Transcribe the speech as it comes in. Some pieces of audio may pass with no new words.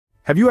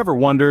Have you ever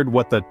wondered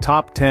what the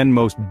top 10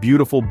 most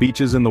beautiful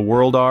beaches in the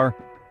world are?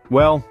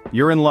 Well,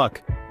 you're in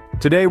luck.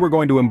 Today we're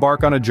going to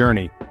embark on a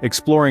journey,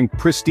 exploring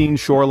pristine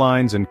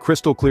shorelines and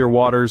crystal-clear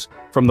waters,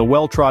 from the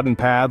well-trodden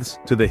paths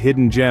to the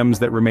hidden gems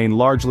that remain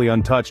largely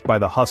untouched by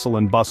the hustle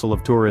and bustle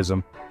of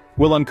tourism.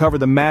 We'll uncover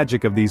the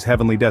magic of these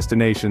heavenly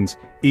destinations,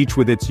 each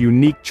with its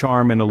unique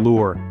charm and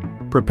allure.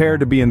 Prepare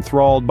to be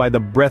enthralled by the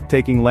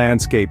breathtaking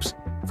landscapes,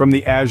 from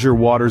the azure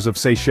waters of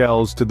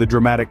Seychelles to the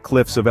dramatic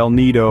cliffs of El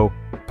Nido,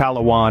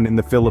 Palawan in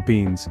the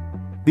Philippines.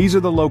 These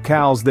are the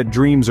locales that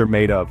dreams are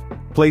made of,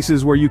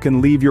 places where you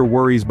can leave your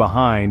worries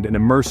behind and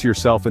immerse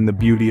yourself in the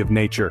beauty of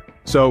nature.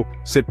 So,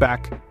 sit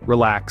back,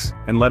 relax,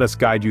 and let us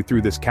guide you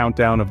through this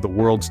countdown of the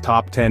world's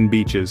top 10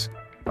 beaches.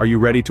 Are you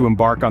ready to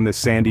embark on this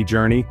sandy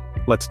journey?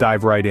 Let's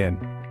dive right in.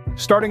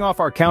 Starting off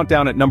our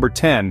countdown at number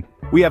 10,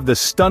 we have the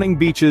stunning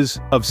beaches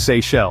of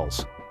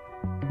Seychelles.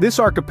 This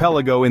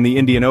archipelago in the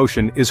Indian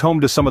Ocean is home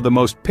to some of the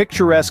most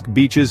picturesque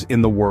beaches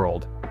in the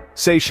world.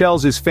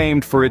 Seychelles is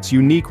famed for its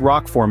unique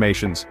rock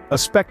formations, a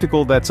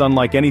spectacle that's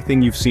unlike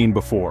anything you've seen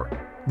before.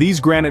 These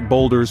granite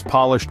boulders,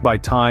 polished by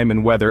time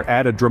and weather,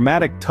 add a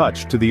dramatic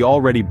touch to the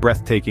already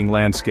breathtaking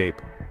landscape.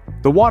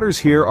 The waters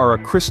here are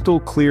a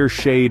crystal-clear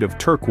shade of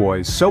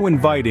turquoise, so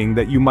inviting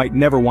that you might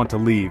never want to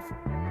leave.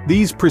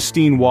 These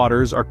pristine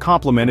waters are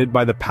complemented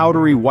by the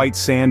powdery white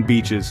sand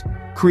beaches,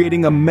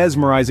 creating a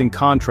mesmerizing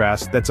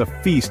contrast that's a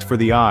feast for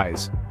the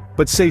eyes.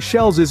 But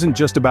Seychelles isn't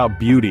just about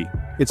beauty,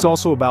 it's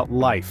also about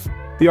life.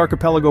 The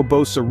archipelago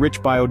boasts a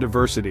rich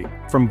biodiversity.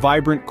 From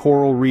vibrant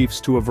coral reefs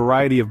to a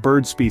variety of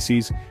bird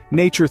species,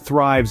 nature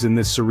thrives in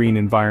this serene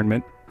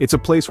environment. It's a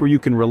place where you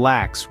can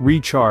relax,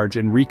 recharge,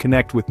 and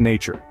reconnect with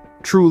nature.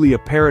 Truly a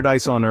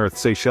paradise on earth,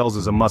 Seychelles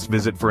is a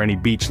must-visit for any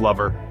beach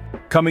lover.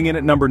 Coming in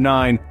at number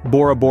 9,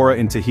 Bora Bora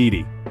in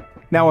Tahiti.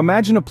 Now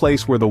imagine a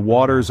place where the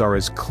waters are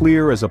as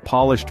clear as a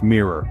polished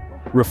mirror,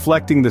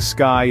 reflecting the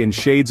sky in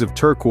shades of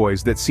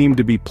turquoise that seem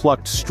to be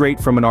plucked straight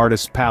from an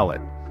artist's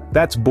palette.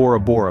 That's Bora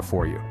Bora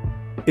for you.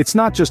 It's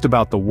not just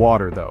about the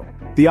water though.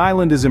 The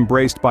island is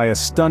embraced by a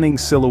stunning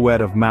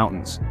silhouette of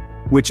mountains,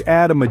 which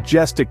add a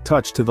majestic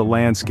touch to the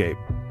landscape.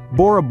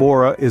 Bora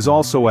Bora is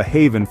also a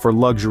haven for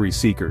luxury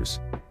seekers.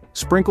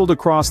 Sprinkled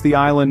across the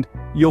island,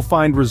 you'll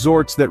find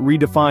resorts that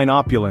redefine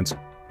opulence,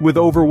 with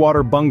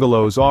overwater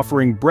bungalows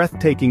offering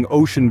breathtaking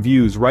ocean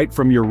views right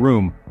from your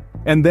room.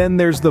 And then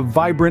there's the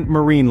vibrant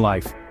marine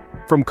life.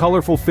 From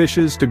colorful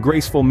fishes to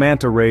graceful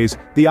manta rays,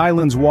 the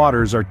island's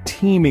waters are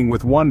teeming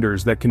with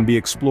wonders that can be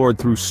explored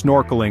through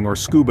snorkeling or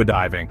scuba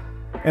diving.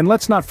 And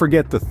let's not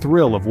forget the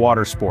thrill of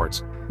water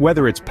sports.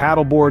 Whether it's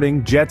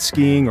paddleboarding, jet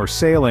skiing, or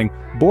sailing,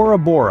 Bora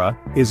Bora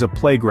is a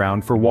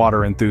playground for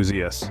water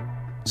enthusiasts.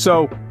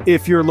 So,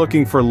 if you're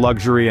looking for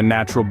luxury and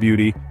natural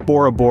beauty,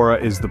 Bora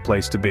Bora is the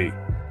place to be.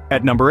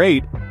 At number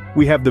 8,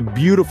 we have the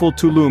beautiful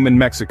Tulum in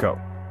Mexico.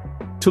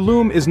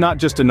 Tulum is not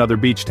just another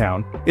beach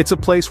town, it's a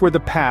place where the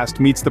past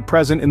meets the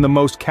present in the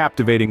most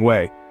captivating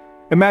way.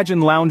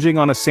 Imagine lounging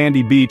on a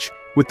sandy beach,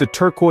 with the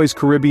turquoise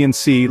Caribbean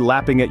Sea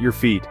lapping at your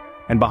feet,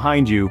 and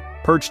behind you,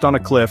 perched on a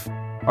cliff,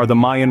 are the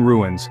Mayan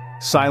ruins,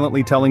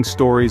 silently telling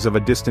stories of a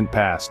distant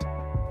past.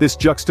 This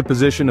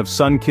juxtaposition of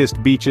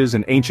sun-kissed beaches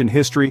and ancient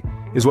history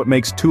is what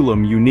makes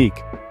Tulum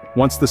unique.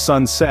 Once the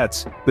sun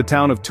sets, the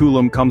town of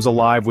Tulum comes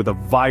alive with a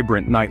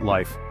vibrant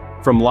nightlife.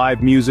 From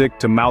live music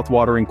to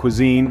mouth-watering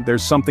cuisine,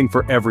 there's something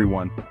for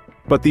everyone.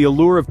 But the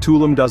allure of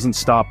Tulum doesn't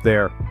stop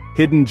there.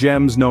 Hidden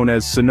gems known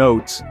as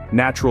cenotes,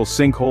 natural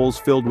sinkholes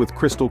filled with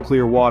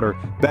crystal-clear water,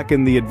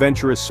 beckon the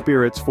adventurous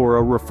spirits for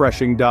a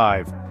refreshing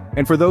dive.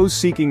 And for those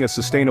seeking a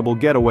sustainable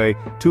getaway,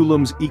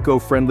 Tulum's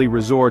eco-friendly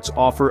resorts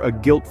offer a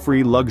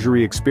guilt-free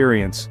luxury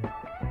experience.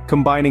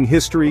 Combining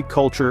history,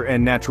 culture,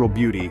 and natural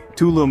beauty,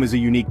 Tulum is a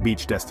unique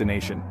beach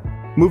destination.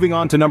 Moving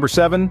on to number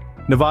 7,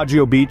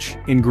 Navajo Beach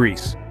in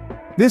Greece.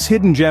 This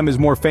hidden gem is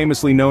more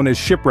famously known as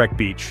Shipwreck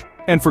Beach,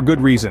 and for good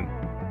reason.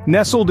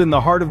 Nestled in the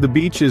heart of the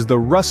beach is the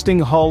rusting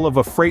hull of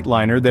a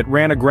freightliner that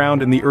ran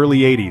aground in the early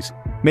 80s,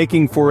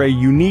 making for a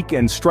unique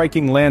and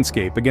striking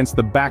landscape against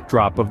the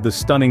backdrop of the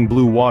stunning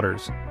blue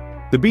waters.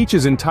 The beach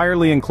is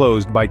entirely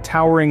enclosed by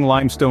towering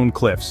limestone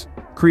cliffs,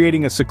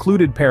 creating a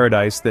secluded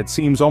paradise that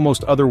seems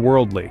almost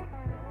otherworldly.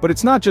 But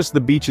it's not just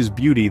the beach's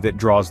beauty that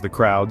draws the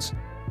crowds.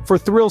 For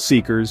thrill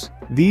seekers,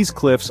 these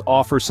cliffs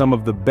offer some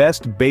of the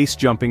best base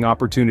jumping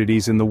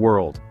opportunities in the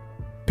world.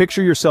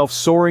 Picture yourself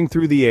soaring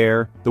through the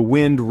air, the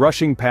wind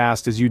rushing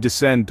past as you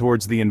descend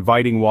towards the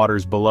inviting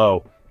waters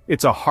below.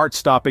 It's a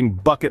heart-stopping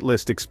bucket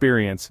list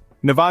experience.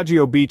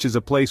 Navajo Beach is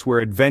a place where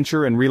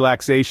adventure and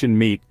relaxation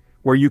meet,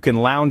 where you can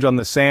lounge on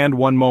the sand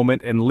one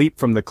moment and leap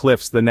from the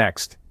cliffs the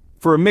next.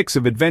 For a mix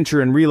of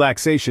adventure and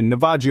relaxation,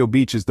 Navajo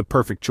Beach is the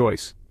perfect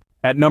choice.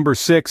 At number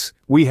 6,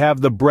 we have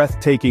the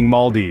breathtaking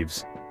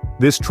Maldives.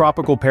 This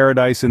tropical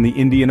paradise in the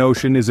Indian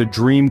Ocean is a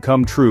dream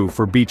come true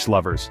for beach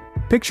lovers.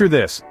 Picture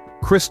this,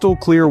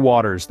 crystal-clear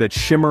waters that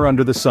shimmer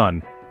under the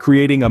sun,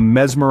 creating a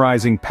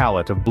mesmerizing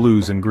palette of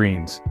blues and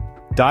greens.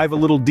 Dive a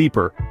little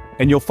deeper,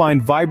 and you'll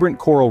find vibrant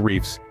coral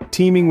reefs,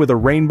 teeming with a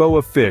rainbow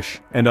of fish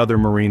and other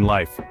marine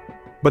life.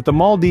 But the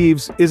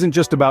Maldives isn't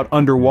just about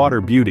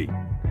underwater beauty.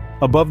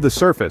 Above the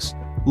surface,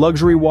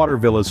 luxury water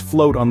villas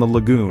float on the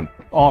lagoon,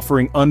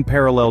 offering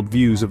unparalleled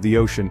views of the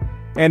ocean,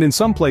 and in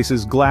some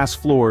places glass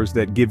floors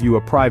that give you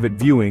a private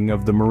viewing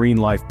of the marine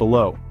life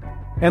below.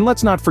 And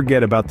let's not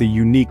forget about the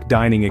unique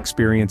dining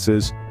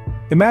experiences.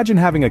 Imagine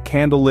having a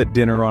candlelit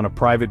dinner on a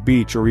private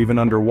beach or even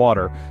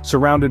underwater,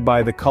 surrounded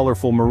by the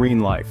colorful marine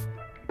life.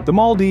 The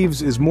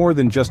Maldives is more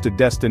than just a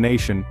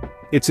destination,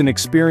 it's an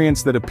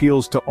experience that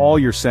appeals to all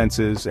your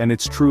senses, and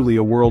it's truly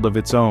a world of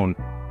its own.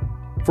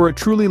 For a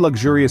truly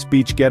luxurious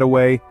beach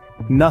getaway,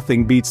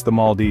 nothing beats the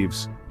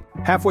Maldives.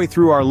 Halfway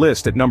through our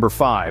list at number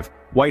 5,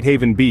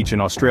 Whitehaven Beach in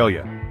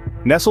Australia.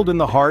 Nestled in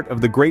the heart of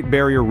the Great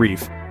Barrier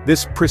Reef,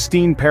 this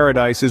pristine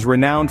paradise is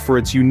renowned for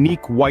its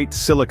unique white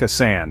silica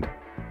sand.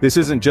 This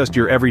isn't just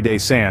your everyday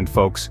sand,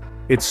 folks.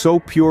 It's so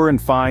pure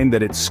and fine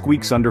that it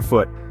squeaks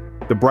underfoot.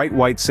 The bright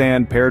white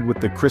sand paired with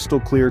the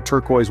crystal-clear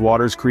turquoise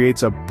waters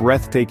creates a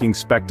breathtaking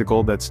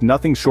spectacle that's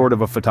nothing short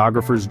of a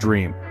photographer's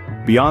dream.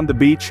 Beyond the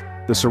beach,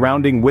 the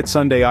surrounding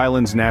Whitsunday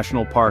Islands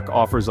National Park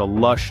offers a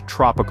lush,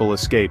 tropical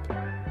escape.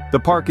 The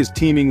park is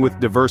teeming with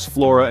diverse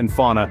flora and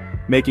fauna,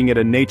 making it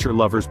a nature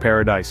lover's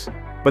paradise.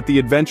 But the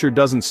adventure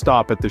doesn't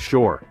stop at the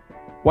shore.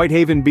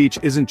 Whitehaven Beach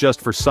isn't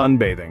just for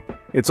sunbathing,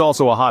 it's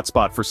also a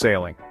hotspot for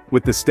sailing,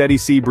 with the steady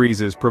sea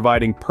breezes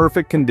providing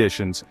perfect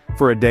conditions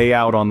for a day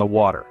out on the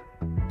water.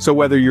 So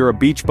whether you're a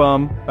beach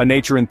bum, a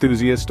nature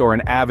enthusiast, or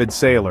an avid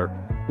sailor,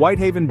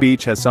 Whitehaven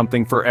Beach has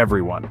something for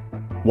everyone.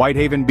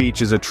 Whitehaven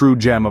Beach is a true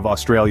gem of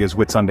Australia's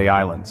Whitsunday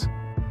Islands.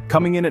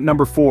 Coming in at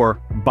number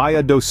 4,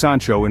 Baía do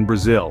Sancho in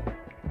Brazil.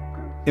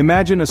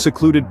 Imagine a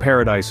secluded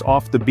paradise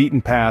off the beaten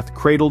path,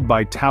 cradled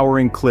by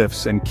towering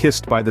cliffs and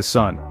kissed by the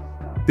sun.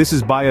 This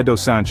is Baía do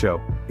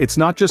Sancho. It's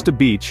not just a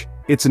beach,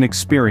 it's an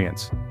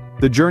experience.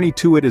 The journey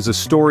to it is a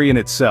story in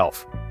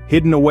itself.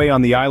 Hidden away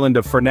on the island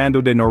of Fernando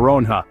de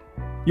Noronha,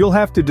 you'll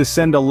have to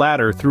descend a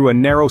ladder through a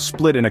narrow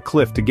split in a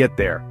cliff to get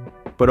there.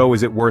 But oh,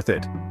 is it worth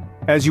it?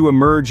 As you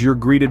emerge, you're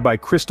greeted by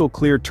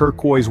crystal-clear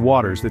turquoise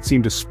waters that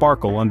seem to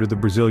sparkle under the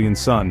Brazilian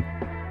sun.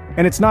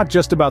 And it's not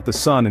just about the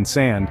sun and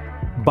sand.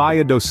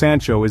 Baía do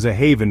Sancho is a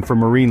haven for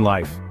marine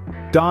life.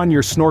 Don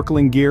your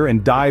snorkeling gear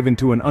and dive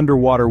into an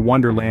underwater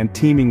wonderland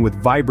teeming with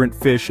vibrant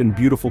fish and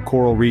beautiful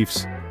coral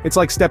reefs. It's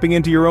like stepping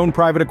into your own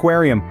private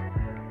aquarium.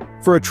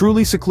 For a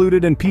truly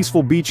secluded and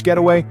peaceful beach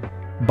getaway,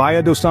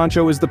 Baía do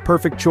Sancho is the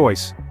perfect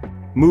choice.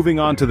 Moving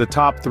on to the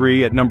top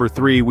 3, at number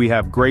 3 we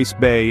have Grace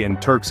Bay in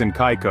Turks and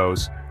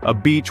Caicos, a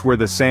beach where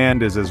the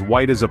sand is as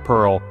white as a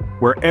pearl,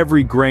 where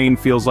every grain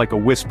feels like a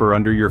whisper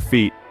under your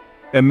feet.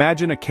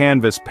 Imagine a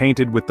canvas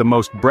painted with the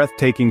most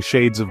breathtaking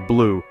shades of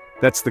blue.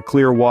 That's the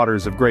clear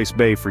waters of Grace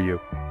Bay for you.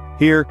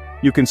 Here,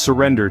 you can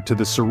surrender to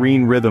the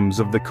serene rhythms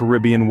of the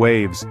Caribbean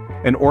waves,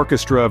 an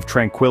orchestra of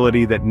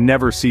tranquility that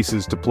never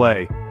ceases to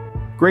play.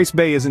 Grace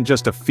Bay isn't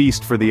just a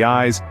feast for the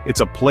eyes,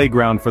 it's a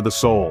playground for the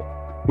soul.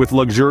 With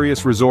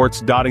luxurious resorts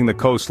dotting the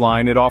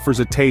coastline, it offers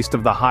a taste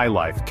of the high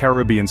life,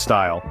 Caribbean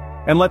style.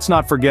 And let's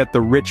not forget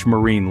the rich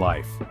marine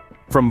life.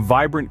 From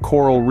vibrant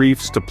coral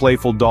reefs to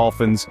playful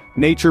dolphins,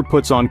 nature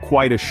puts on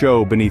quite a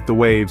show beneath the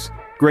waves.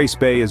 Grace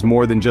Bay is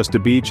more than just a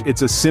beach,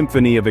 it's a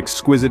symphony of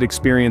exquisite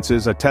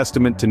experiences, a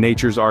testament to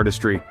nature's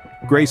artistry.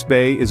 Grace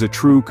Bay is a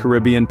true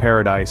Caribbean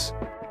paradise.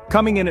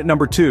 Coming in at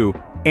number 2,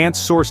 Anse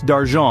Source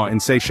d'Argent in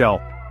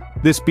Seychelles.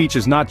 This beach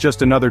is not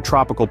just another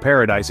tropical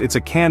paradise, it's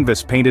a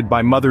canvas painted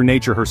by Mother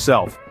Nature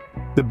herself.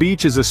 The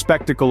beach is a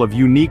spectacle of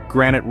unique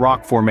granite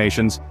rock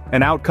formations,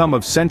 an outcome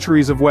of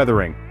centuries of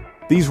weathering.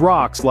 These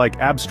rocks, like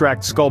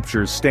abstract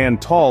sculptures,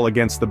 stand tall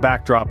against the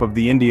backdrop of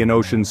the Indian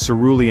Ocean's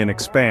cerulean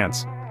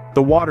expanse.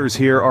 The waters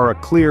here are a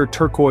clear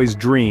turquoise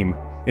dream,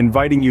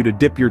 inviting you to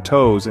dip your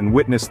toes and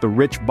witness the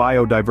rich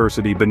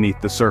biodiversity beneath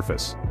the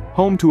surface.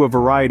 Home to a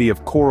variety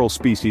of coral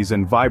species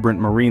and vibrant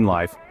marine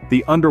life,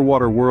 the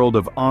underwater world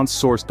of Anse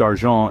Source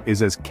d'Argent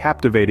is as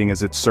captivating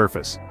as its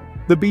surface.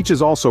 The beach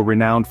is also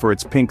renowned for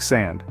its pink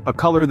sand, a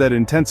color that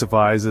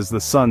intensifies as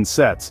the sun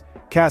sets,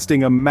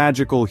 casting a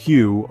magical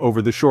hue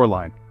over the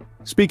shoreline.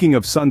 Speaking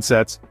of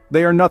sunsets,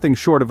 they are nothing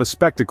short of a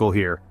spectacle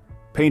here,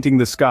 painting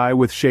the sky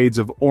with shades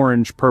of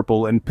orange,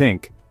 purple, and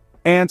pink.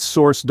 Anse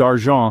Source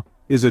d'Argent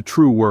is a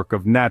true work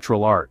of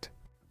natural art.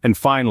 And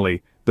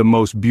finally, the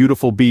most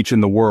beautiful beach in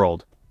the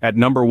world. At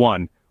number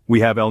 1, we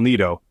have El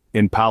Nido,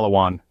 in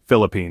Palawan,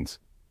 Philippines.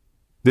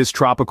 This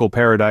tropical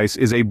paradise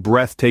is a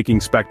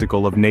breathtaking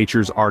spectacle of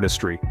nature's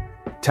artistry.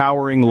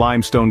 Towering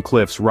limestone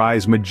cliffs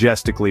rise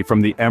majestically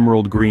from the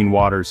emerald green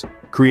waters,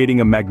 creating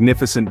a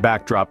magnificent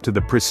backdrop to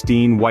the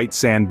pristine white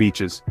sand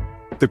beaches.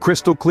 The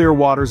crystal-clear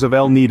waters of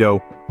El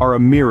Nido are a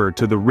mirror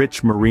to the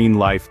rich marine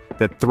life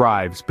that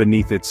thrives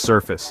beneath its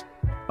surface.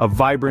 A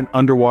vibrant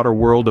underwater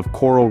world of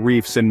coral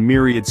reefs and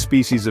myriad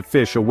species of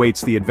fish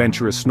awaits the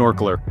adventurous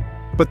snorkeler.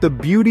 But the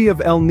beauty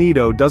of El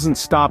Nido doesn't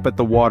stop at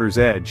the water's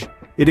edge.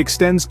 It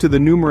extends to the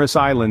numerous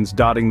islands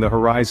dotting the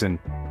horizon.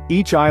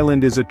 Each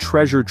island is a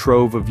treasure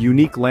trove of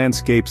unique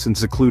landscapes and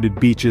secluded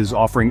beaches,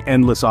 offering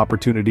endless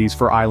opportunities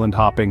for island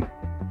hopping.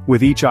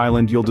 With each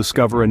island you'll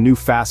discover a new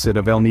facet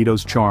of El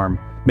Nido's charm,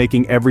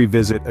 making every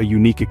visit a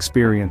unique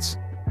experience.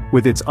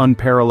 With its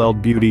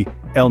unparalleled beauty,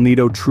 El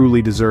Nido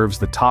truly deserves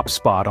the top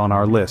spot on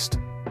our list.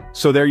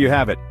 So there you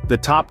have it, the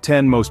top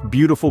 10 most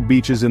beautiful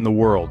beaches in the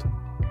world.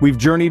 We've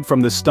journeyed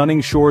from the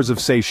stunning shores of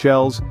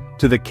Seychelles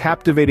to the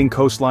captivating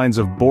coastlines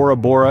of Bora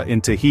Bora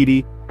in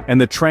Tahiti and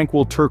the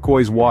tranquil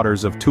turquoise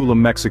waters of Tulum,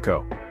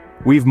 Mexico.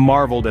 We've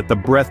marveled at the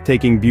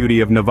breathtaking beauty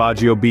of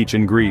Navajo Beach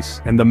in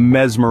Greece and the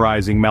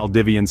mesmerizing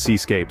Maldivian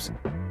seascapes.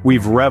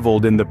 We've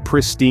reveled in the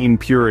pristine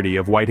purity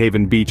of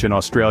Whitehaven Beach in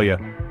Australia,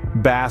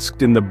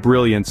 basked in the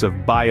brilliance of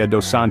Baía do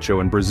Sancho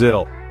in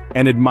Brazil,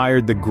 and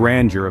admired the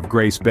grandeur of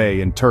Grace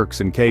Bay in Turks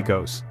and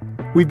Caicos.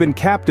 We've been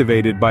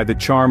captivated by the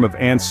charm of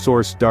Anse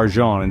Source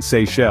d'Argent in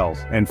Seychelles,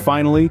 and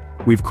finally,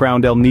 we've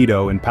crowned El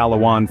Nido in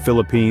Palawan,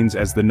 Philippines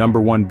as the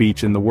 #1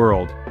 beach in the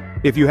world.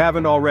 If you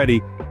haven't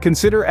already,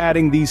 consider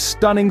adding these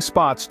stunning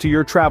spots to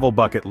your travel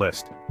bucket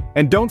list.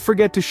 And don't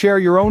forget to share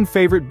your own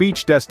favorite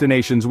beach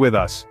destinations with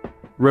us.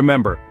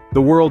 Remember,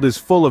 the world is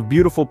full of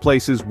beautiful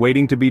places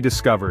waiting to be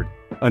discovered.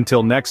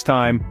 Until next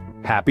time,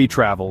 happy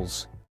travels.